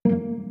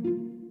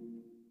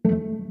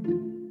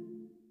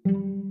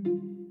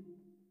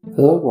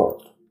Hello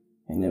world,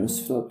 my name is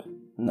Philip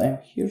and I am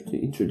here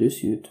to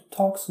introduce you to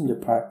Talks in the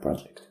Park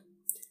project.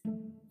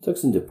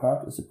 Talks in the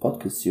Park is a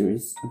podcast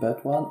series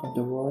about one of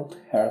the World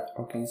Health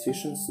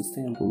Organization's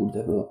Sustainable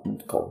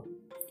Development Goals,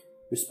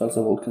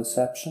 responsible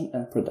consumption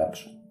and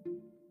production.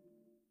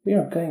 We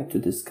are going to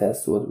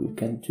discuss what we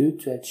can do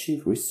to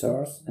achieve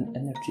resource and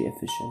energy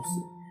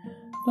efficiency,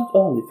 not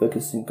only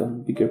focusing on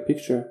the bigger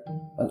picture,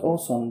 but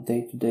also on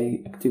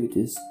day-to-day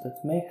activities that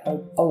may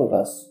help all of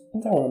us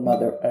and our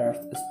Mother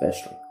Earth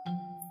especially.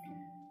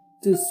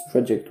 This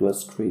project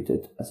was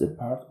created as a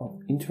part of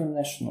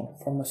International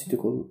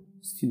Pharmaceutical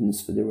Students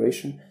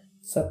Federation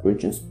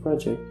Sub-Regions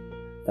project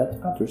that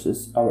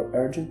addresses our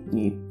urgent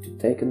need to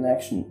take an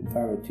action in a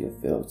variety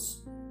of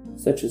fields,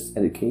 such as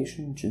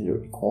education,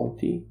 gender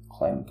equality,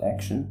 climate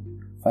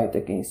action, fight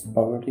against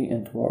poverty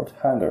and world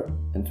hunger,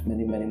 and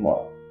many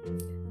more.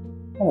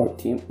 Our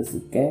team is a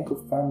gang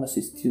of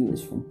pharmacy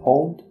students from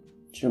Poland,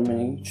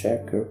 Germany,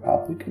 Czech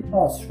Republic and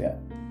Austria,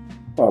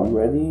 who are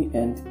ready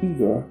and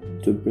eager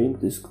to bring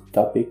this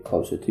topic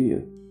closer to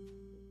you.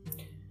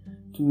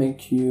 To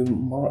make you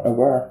more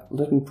aware,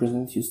 let me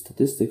present you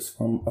statistics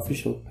from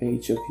official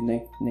page of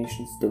United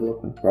Nations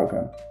Development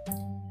Programme.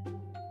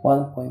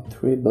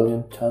 1.3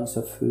 billion tons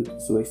of food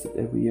is wasted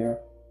every year,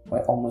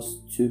 while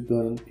almost 2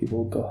 billion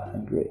people go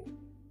hungry.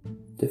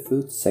 The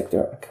food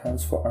sector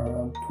accounts for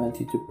around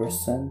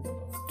 22%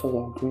 of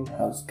total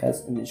greenhouse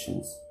gas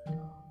emissions,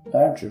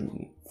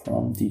 largely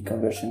from the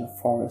conversion of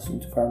forests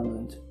into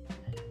farmland.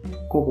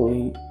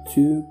 Globally,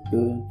 2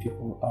 billion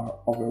people are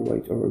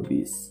overweight or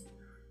obese.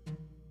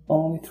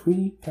 Only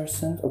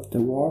 3% of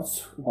the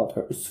world's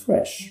water is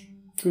fresh,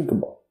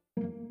 drinkable,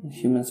 and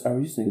humans are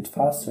using it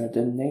faster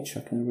than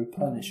nature can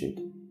replenish it.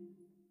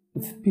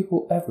 If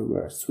people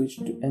everywhere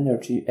switched to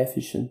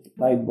energy-efficient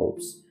light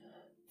bulbs,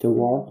 the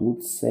world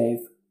would save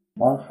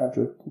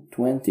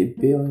 $120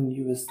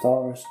 billion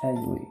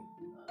annually,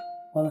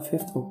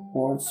 one-fifth of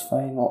world's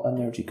final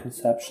energy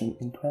consumption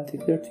in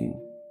 2013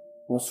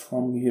 was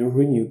from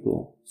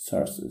renewable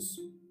sources.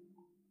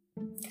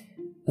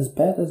 As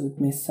bad as it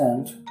may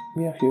sound,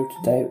 we are here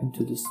to dive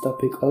into this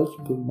topic a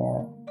little bit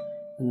more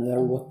and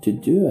learn what to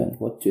do and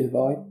what to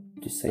avoid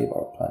to save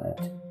our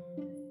planet.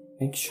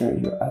 Make sure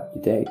you're up to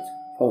date,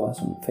 follow us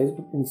on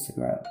Facebook and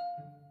Instagram.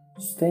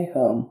 Stay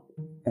home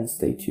and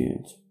stay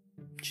tuned.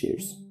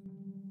 Cheers.